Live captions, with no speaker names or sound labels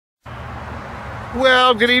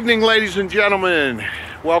Well, good evening, ladies and gentlemen.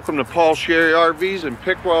 Welcome to Paul Sherry RVs in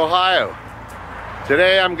Piqua, Ohio.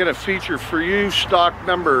 Today I'm going to feature for you stock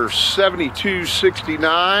number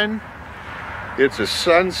 7269. It's a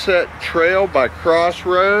Sunset Trail by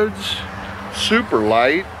CrossRoads, super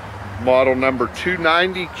light, model number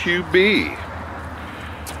 290 QB.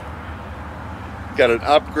 Got an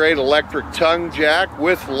upgrade electric tongue jack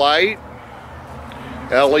with light,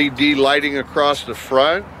 LED lighting across the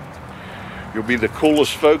front. You'll be the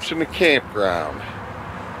coolest folks in the campground.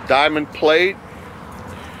 Diamond plate,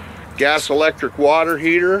 gas electric water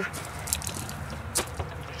heater,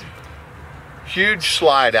 huge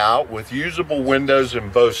slide out with usable windows in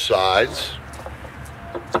both sides,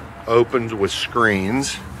 opens with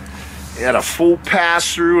screens. You had a full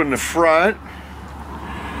pass-through in the front,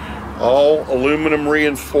 all aluminum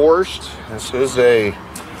reinforced. This is a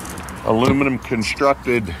aluminum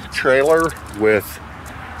constructed trailer with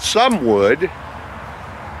some wood,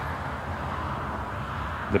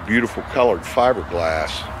 the beautiful colored fiberglass.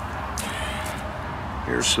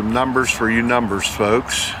 Here's some numbers for you numbers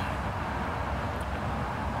folks.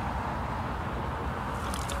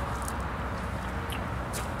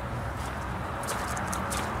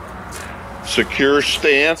 Secure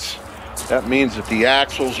stance. That means that the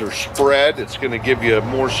axles are spread. It's going to give you a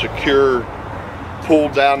more secure pull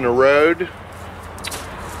down the road.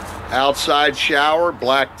 Outside shower,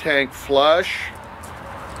 black tank flush.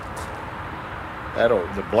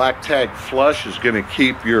 The black tank flush is going to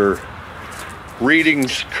keep your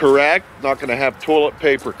readings correct. Not going to have toilet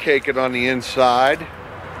paper caking on the inside.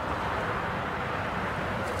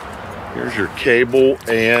 Here's your cable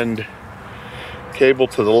and cable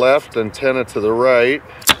to the left, antenna to the right.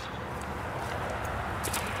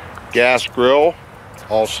 Gas grill,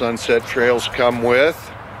 all Sunset Trails come with.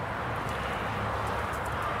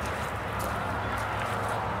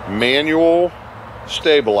 Manual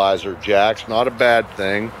stabilizer jacks, not a bad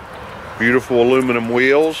thing. Beautiful aluminum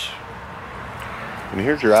wheels. And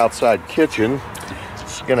here's your outside kitchen.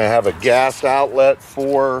 It's going to have a gas outlet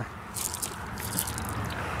for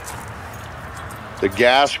the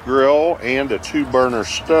gas grill and a 2-burner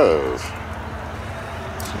stove. So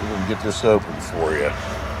we're going to get this open for you.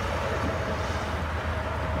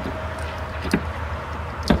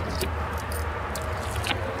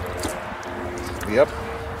 Yep.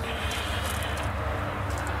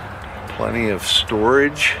 Plenty of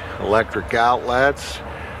storage, electric outlets,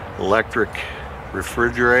 electric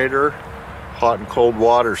refrigerator, hot and cold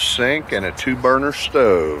water sink, and a 2-burner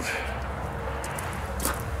stove.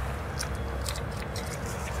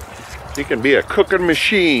 You can be a cooking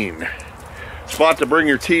machine. Spot to bring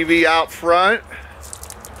your TV out front.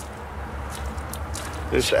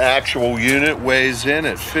 This actual unit weighs in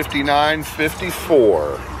at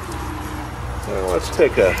 59.54. Now let's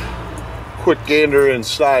take a quick gander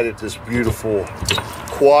inside at this beautiful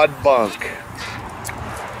quad bunk.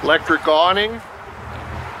 Electric awning.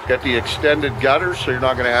 Got the extended gutters so you're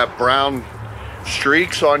not going to have brown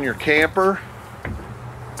streaks on your camper.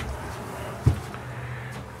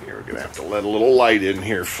 You're going to have to let a little light in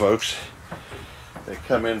here, folks. They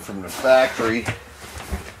come in from the factory.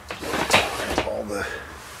 All the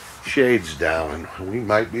shades down, and we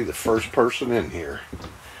might be the first person in here.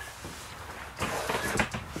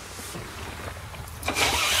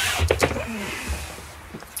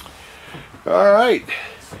 All right,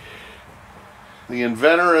 the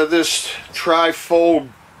inventor of this tri-fold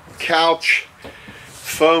couch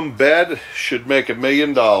foam bed should make $1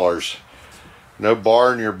 million. No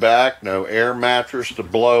bar in your back, no air mattress to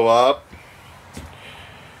blow up.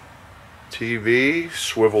 TV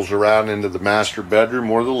swivels around into the master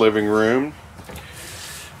bedroom or the living room.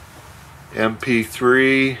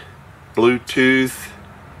 MP3, Bluetooth,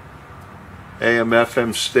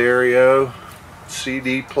 AM/FM stereo,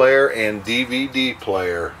 CD player and DVD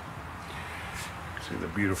player. See the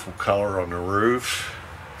beautiful color on the roof.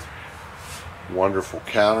 Wonderful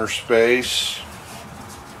counter space.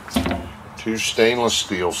 2 stainless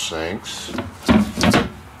steel sinks.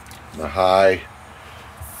 The high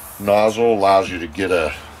nozzle allows you to get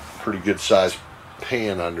a pretty good sized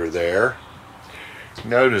pan under there.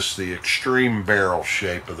 Notice the extreme barrel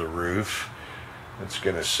shape of the roof. It's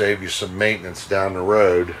going to save you some maintenance down the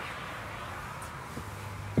road.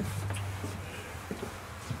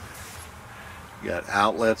 You got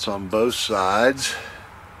outlets on both sides,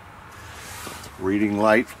 reading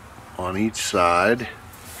light on each side,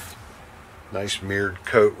 nice mirrored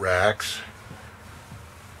coat racks,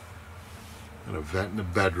 and a vent in the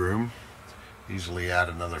bedroom. Easily add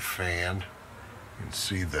another fan. You can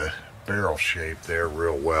see the barrel shape there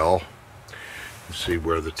real well. You see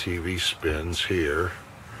where the TV spins here.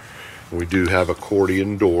 We do have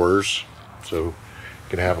accordion doors, so you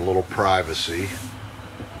can have a little privacy.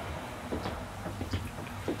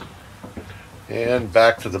 And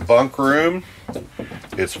back to the bunk room.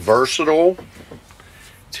 It's versatile.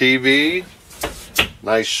 TV,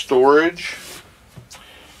 nice storage.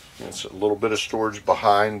 It's a little bit of storage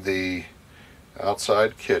behind the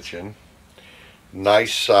outside kitchen.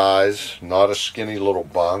 Nice size, not a skinny little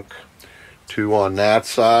bunk. 2 on that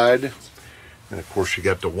side. And of course you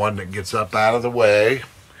got the one that gets up out of the way.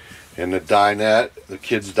 And the dinette, the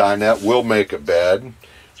kids' dinette will make a bed.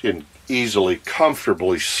 You can easily,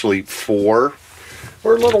 comfortably sleep 4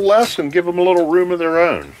 or a little less and give them a little room of their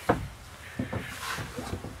own.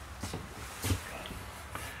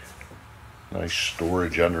 Nice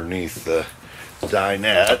storage underneath the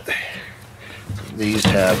dinette. These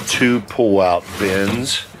have 2 pull-out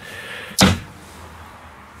bins.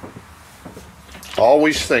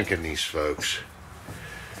 Always thinking, these folks.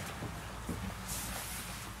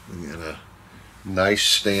 We got a nice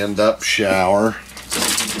stand-up shower.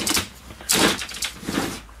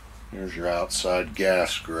 Here's your outside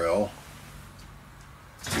gas grill.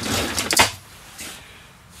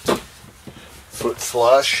 Foot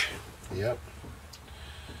flush. Yep.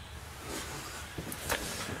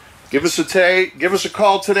 Give us a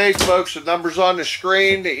call today, folks. The number's on the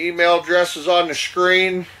screen. The email address is on the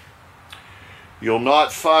screen. You'll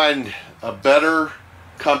not find a better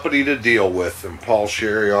company to deal with than Paul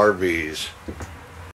Sherry RVs.